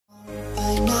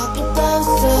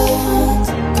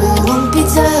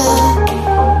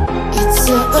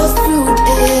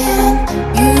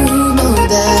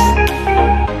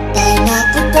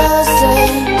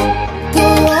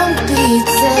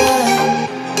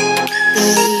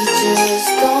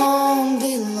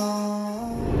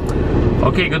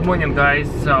good morning guys,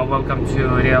 welcome to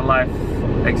Real Life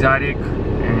Exotic,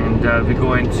 and we're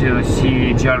going to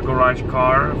see GR Garage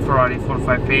car, Ferrari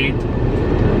 458,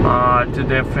 to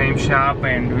the frame shop,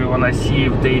 and we want to see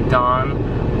if they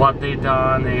done, what they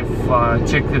done, if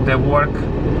check their work,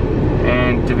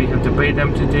 and we have to pay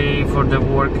them today for the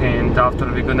work, and after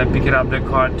we're gonna pick it up the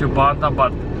car to Banda,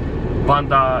 but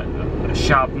Banda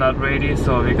shop not ready,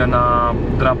 so we're gonna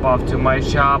drop off to my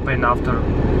shop, and after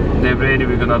they're ready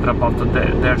we're gonna drop off to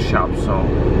their shop. So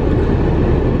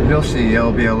you'll see,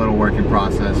 it'll be a little working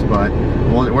process, but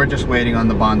we're just waiting on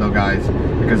the Bondo guys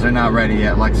because they're not ready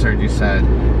yet, like Sergi said.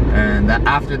 And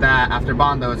after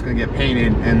Bondo, it's gonna get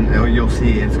painted, and you'll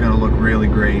see it's gonna look really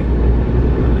great.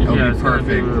 It'll be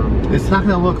perfect. It's not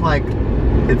gonna look like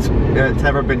it's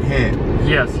ever been hit.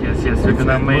 Yes. We're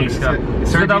gonna make it's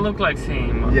gonna look like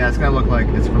same. Yeah, it's gonna look like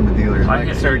it's from the dealer.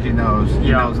 Like Sergi knows. Yeah.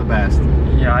 He knows the best.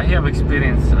 Yeah, I have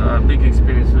experience, big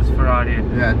experience with Ferrari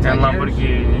and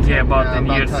Lamborghini. Yeah, about 10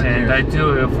 years, and I do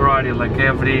a Ferrari like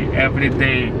every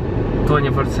day,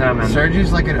 24/7.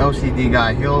 Sergi's like an OCD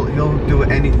guy. He'll do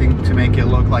anything to make it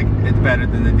look like it's better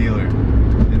than the dealer.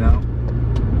 You know.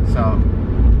 So.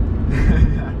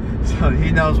 So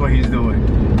he knows what he's doing.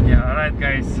 Yeah, alright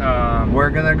guys.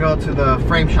 We're gonna go to the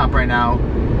frame shop right now.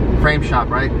 Frame shop,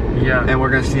 right? Yeah. And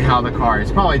we're gonna see how the car is.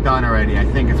 It's probably done already. I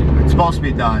think it's supposed to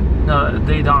be done. No,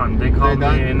 they done. They called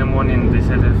me in the morning. They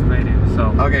said it's ready.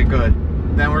 So. Okay, good.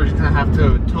 Then we're just gonna have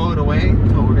to tow it away.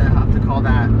 So we're gonna have to call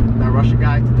that Russian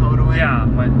guy to tow it away. Yeah,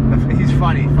 but he's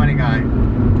funny guy.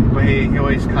 But he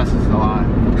always cusses a lot.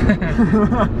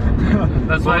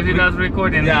 That's why he's not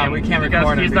recording. Yeah, we can't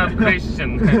record him. He's not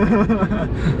Christian.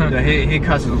 Yeah, he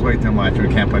cusses way too much. We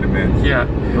can't put him in. Yeah.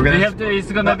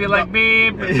 It's gonna be like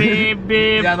beep, beep,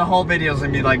 beep. Yeah, the whole video's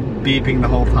gonna be like beeping the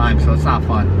whole time, so it's not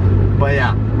fun. But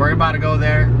yeah, we're about to go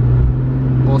there.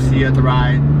 We'll see you at the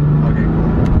ride. Okay,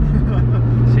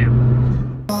 cool. See you.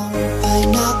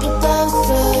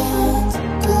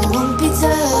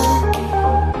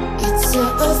 It's a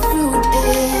fruit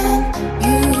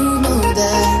and you know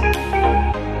that.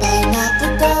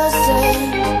 Pineapple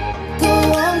doesn't go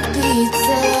on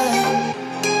pizza.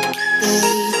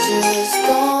 They just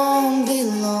don't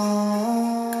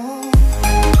belong.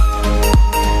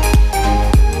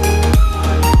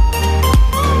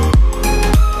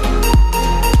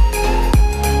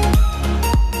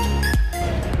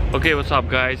 Okay, what's up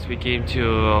guys? We came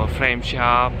to frame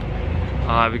shop.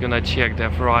 We're gonna check the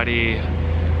Ferrari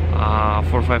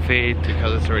 458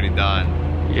 because it's already done.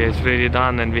 Yeah, it's already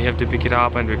done, and we have to pick it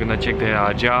up, and we're gonna check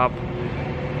the job.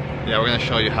 Yeah, we're gonna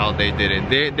show you how they did it.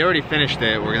 They already finished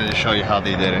it. We're gonna just show you how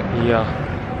they did it.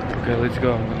 Yeah. Okay, let's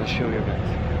go. I'm gonna show you guys.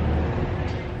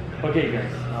 Okay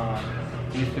guys,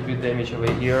 used to be damage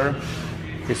over here.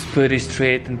 It's pretty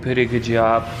straight and pretty good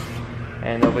job.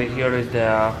 And over here is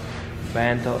the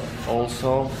band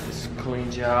also. It's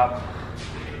clean job.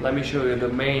 Let me show you the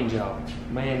main job,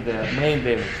 main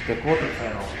damage, the quarter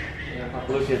panel. Yeah,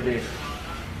 look at this.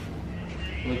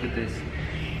 Look at this.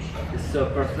 It's so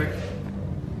perfect.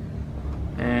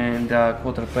 And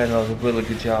quarter panel is a really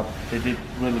good job. They did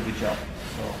really good job.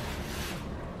 So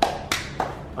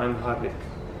I'm happy.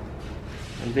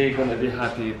 And they're gonna be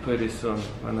happy pretty soon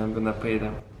when I'm gonna pay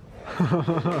them.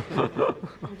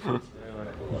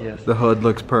 Yes. The hood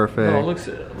looks perfect. No,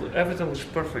 everything looks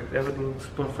perfect. Everything looks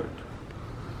perfect.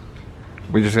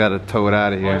 We just gotta tow it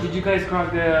out of here. Oh, did you guys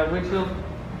crack the windshield?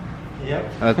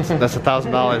 Yep. That's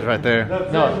 $1,000 right there.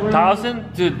 No,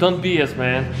 1,000? Dude, don't BS,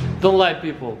 man. Don't lie,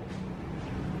 people.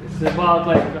 It's about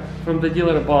like, from the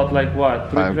dealer, about like what,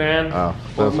 3 grand? Oh,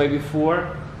 or maybe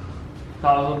 4.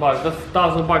 $1,000. That's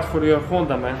 $1,000 for your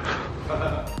Honda, man.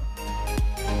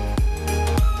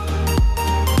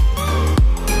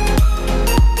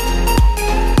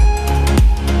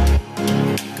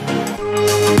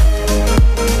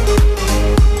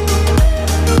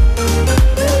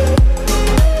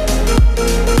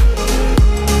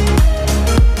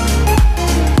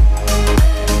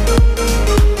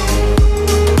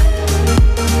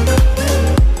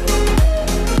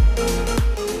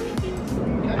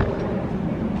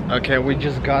 Okay, we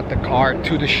just got the car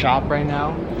to the shop right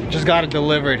now. Just got it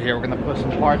delivered here. We're gonna put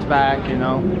some parts back, you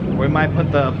know. We might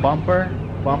put the bumper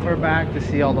back to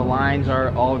see all the lines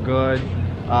are all good.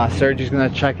 Sergi's gonna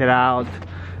check it out.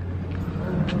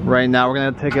 Right now, we're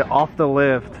gonna take it off the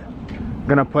lift. I'm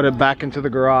gonna put it back into the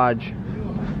garage.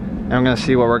 And I'm gonna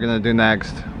see what we're gonna do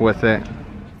next with it.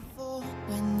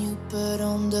 When you put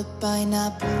on the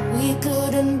pineapple, we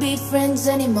couldn't be friends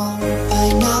anymore.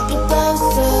 Pineapple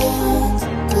doesn't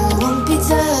go on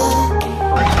pizza.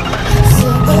 It's a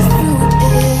fruit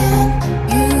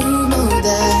and you know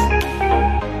that.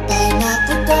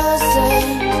 Pineapple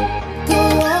doesn't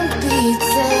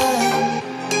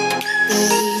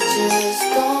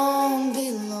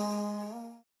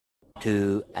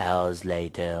hours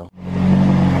later.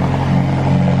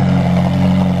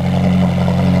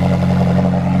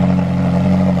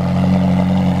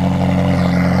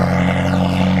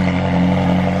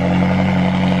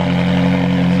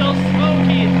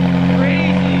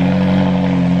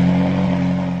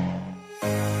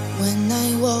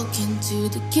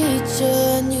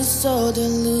 Kitchen, you saw the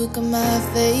look on my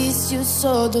face, you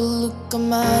saw the look on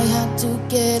my heart to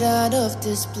get out of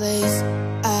this place.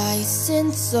 I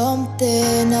seen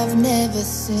something I've never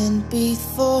seen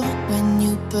before. When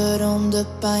you put on the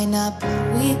pineapple,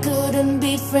 we couldn't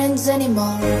be friends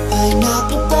anymore.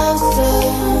 Pineapple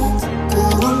blossoms, go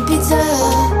on pizza.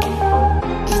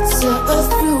 It's a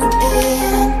fruit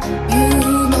and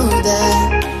you know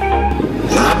that.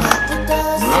 Pineapple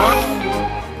blossoms,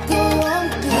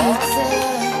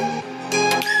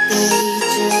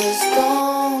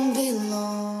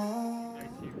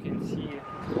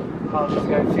 how this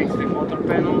guy fixed the motor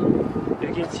panel.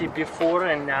 You can see before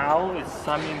and now. It's,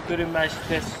 I mean, pretty much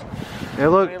this. It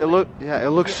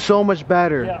looks so much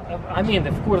better. Yeah, I mean,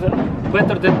 of course,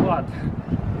 better than what?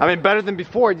 I mean, better than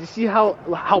before. Do you see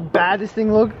how bad this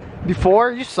thing looked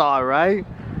before? You saw it, right?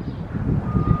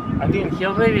 I mean, he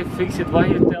already fixed it. Why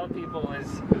you tell people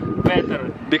it's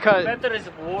better? Because better is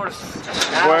worse.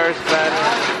 Worse, better.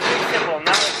 Now it's fixable.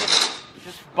 Now it's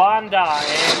just Banda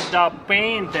and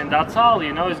paint, and that's all.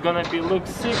 You know, it's gonna be look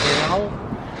sick. You know,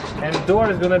 and door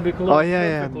is gonna be closed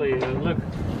perfectly. Yeah. Look,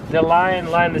 the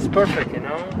line is perfect. You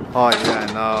know. Oh yeah,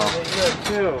 I know. Here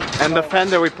too. And the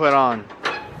fender we put on.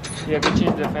 Yeah, we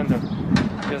changed the fender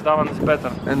because that one is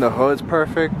better. And the hood's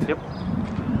perfect. Yep.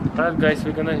 Alright, guys,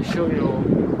 we're gonna show you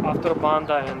after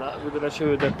Banda, and we're gonna show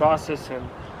you the process and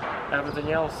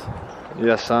everything else.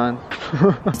 Yes, son.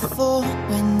 Before,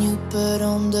 when you put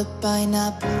on the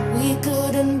pineapple, we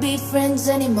couldn't be friends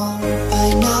anymore.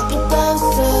 Pineapple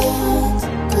blossoms,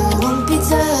 go on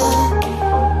pizza.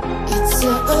 It's a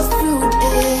fruit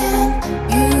and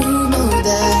you know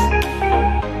that.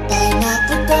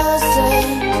 Pineapple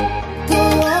blossoms, go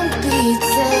on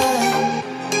pizza.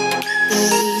 They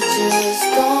just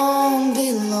don't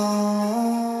belong.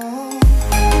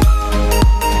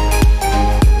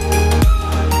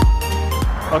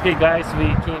 Okay, guys, we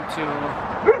came to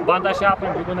Banda shop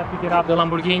and we're gonna pick it up the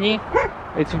Lamborghini.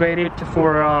 It's ready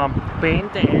for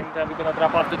paint, and we're gonna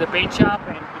drop off to the paint shop,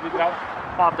 and we drop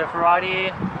off the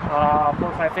Ferrari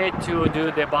 458 to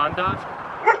do the Banda,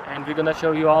 and we're gonna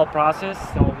show you all process.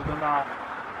 So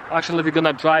we're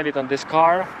gonna drive it on this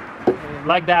car,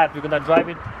 like that. We're gonna drive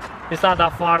it. It's not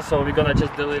that far, so we're gonna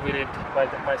just deliver it by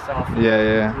myself.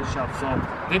 Yeah. To the shop. So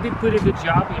they did pretty good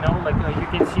job, you know, like you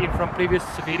can see from previous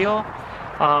video.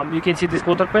 You can see this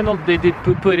motor panel, they did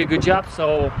pretty good job,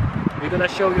 so we're gonna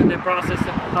show you the process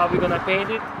of how we're gonna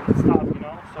paint it and stuff, you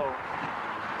know, so.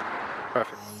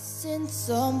 Perfect. I seen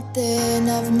something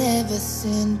I've never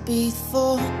seen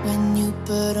before. When you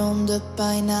put on the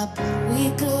pineapple,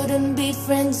 we couldn't be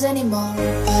friends anymore.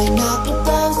 Pineapple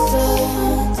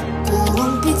blossoms, go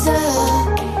on pizza.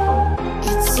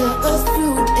 It's a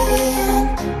fruit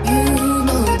and you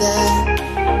know that.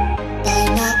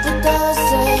 Pineapple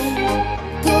blossoms,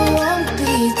 go on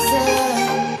pizza.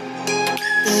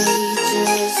 They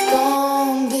just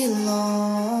don't belong.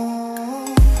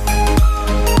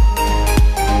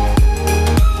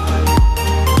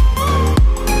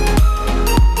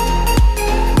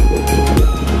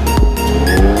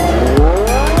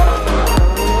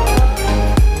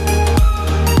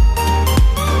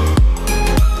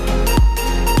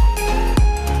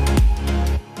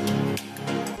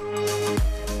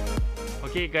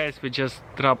 Okay, guys, we just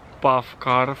dropped off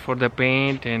car for the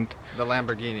paint and The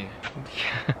Lamborghini.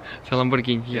 the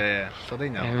Lamborghini. Yeah. So they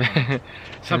know.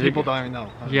 Some people don't even know.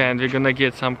 Yeah, and we're gonna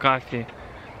get some coffee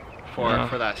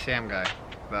For that Sam guy,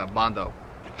 the Bondo.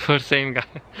 for same guy.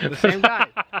 The same guy.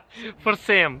 For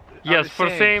Sam. Yes, for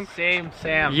Sam. Same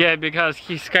Sam. Yeah, because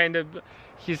he's kind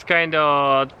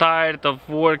of tired of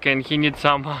work and he needs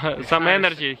some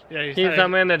energy. Yeah, he needs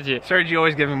some energy. Sergio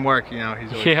always give him work, you know.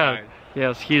 He's always tired.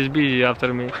 Yes, he's busy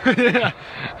after me. Yeah.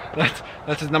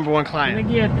 That's his #1 client.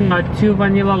 Can I get 2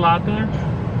 vanilla latte?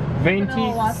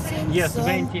 20? Yes,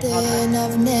 20. Something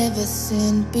I've never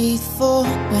seen before.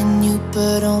 When you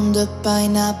put on the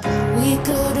pineapple, we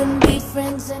couldn't be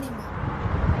friends anymore.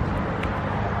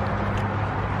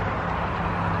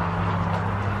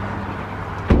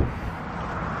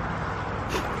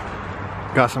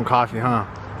 Got some coffee, huh?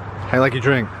 How you like your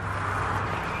drink?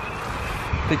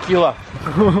 Tequila.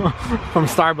 From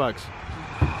Starbucks.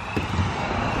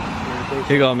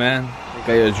 Here you go, man.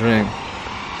 Got your drink.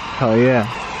 Hell yeah.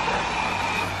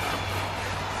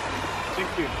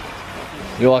 Thank you.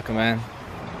 You're welcome, man.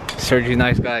 Sergio,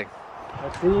 nice guy.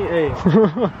 See, hey.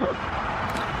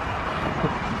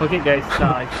 Okay, guys,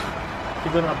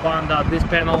 we're gonna bond this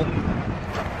panel.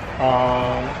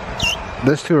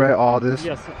 This too, right? All this?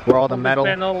 Yes. Where all the metal?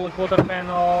 Panel, quarter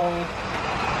panel.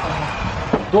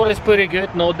 Door is pretty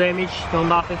good, no damage, no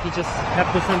nothing. You just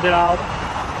have to send it out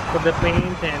for the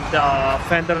paint and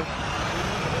fender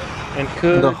and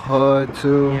hood. The hood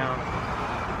too. Yeah.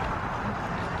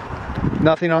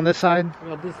 Nothing on this side?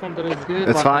 Well, this fender is good.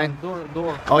 It's fine.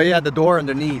 Door. Oh yeah, the door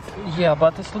underneath. Yeah,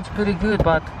 but this looks pretty good.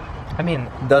 But I mean,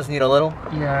 Does need a little?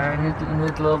 yeah, I need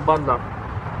a little bond up.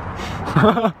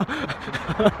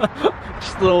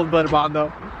 Just a little bit of bondo.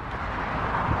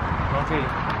 Okay.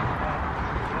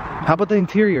 How about the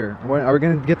interior? Are we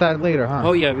gonna get that later, huh?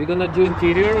 Oh yeah, we're gonna do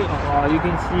interior. You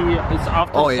can see it's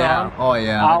after sun. Oh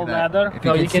yeah. All leather.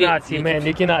 No, you cannot see, it, man.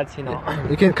 You cannot see now.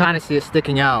 You can kind of see it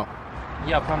sticking out.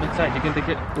 Yeah, from inside. You can take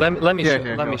it. Let me Here, show.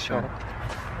 here, Let me go, show.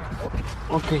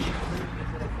 show. Okay.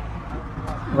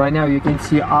 Right now you can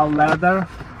see all leather.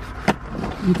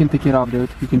 You can take it off, dude.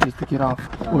 You can just take it off,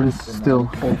 or it's still.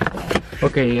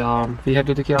 Okay. We have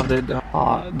to take care of the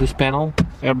this panel,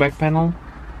 airbag panel,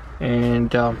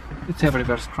 and it's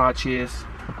everywhere scratches,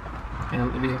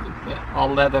 and we have all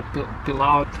leather peel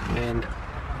out, and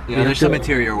Yeah, there's some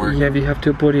interior work. yeah, we have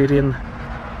to put it in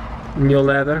new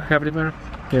leather everywhere,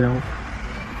 you know,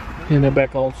 in the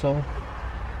back also.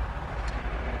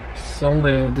 It's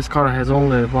only, this car has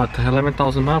only what,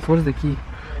 11,000 miles. What is the key?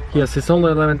 Yes, it's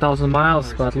only 11,000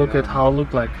 miles, but look at how it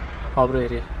look like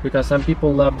already, because some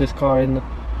people love this car in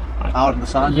Out in the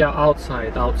sun? yeah,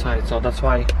 outside, so that's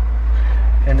why.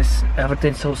 And it's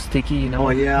everything's so sticky, you know.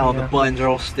 Oh yeah, all the buttons are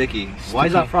all sticky. Why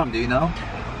is that from? Do you know?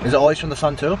 Is it always from the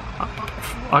sun too?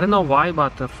 I don't know why,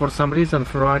 but for some reason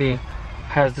Ferrari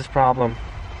has this problem.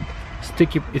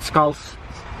 Sticky. It's called.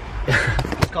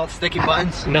 It's called sticky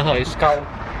buttons. No, it's called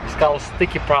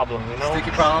sticky problem. You know.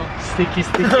 Sticky problem. Sticky.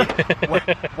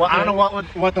 Well, I don't know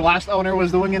what the last owner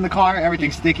was doing in the car.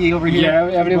 Everything's sticky over here.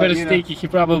 Yeah, everybody's but, sticky. He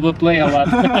probably play a lot.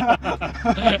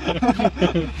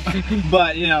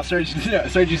 But you know,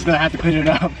 Sergio's gonna have to clean it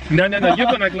up. No, you're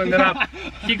gonna clean it up.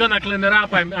 He gonna clean it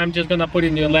up. I'm just gonna put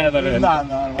in new leather and,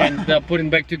 and put it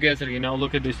back together. You know,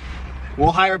 look at this.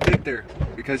 We'll hire Victor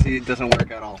because he doesn't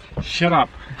work at all. Shut up,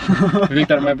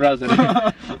 Victor, my brother,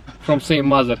 from same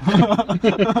mother.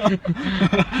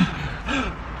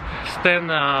 Stan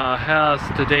has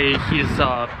today his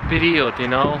period, you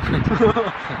know,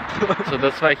 so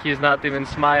that's why he's not even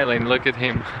smiling. Look at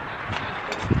him.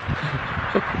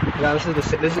 Yeah,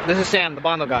 this is Sam, the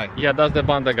Bondo guy. Yeah, that's the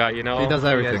Banda guy, you know. He does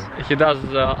everything. Yes. He does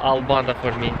all Banda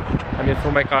for me. I mean,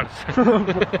 for my cars.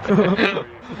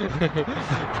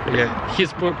 Yeah,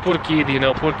 he's poor kid, you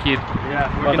know, poor kid.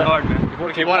 Yeah, working hard, man.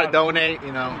 If you want to donate,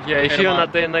 you know. Yeah, if you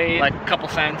want to donate, like a couple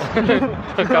cents,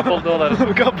 a couple dollars,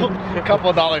 a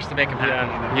couple dollars to make him happy. Yeah,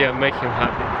 you know? yeah, make him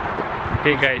happy.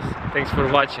 Hey guys, thanks for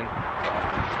watching.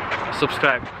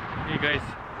 Subscribe. Hey guys,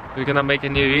 we're gonna make a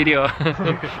new video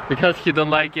because he don't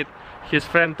like it. His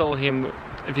friend told him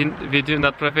we do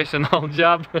not professional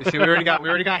job. You see, we already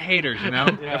got haters, you know.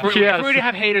 Yeah. If we already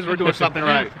have haters, we're doing something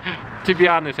right. To be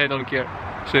honest, I don't care.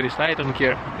 Seriously, I don't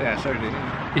care. Yeah, certainly.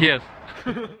 Yes.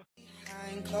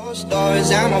 Behind closed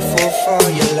doors, I'm a fool for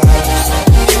your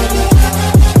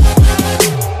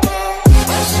love.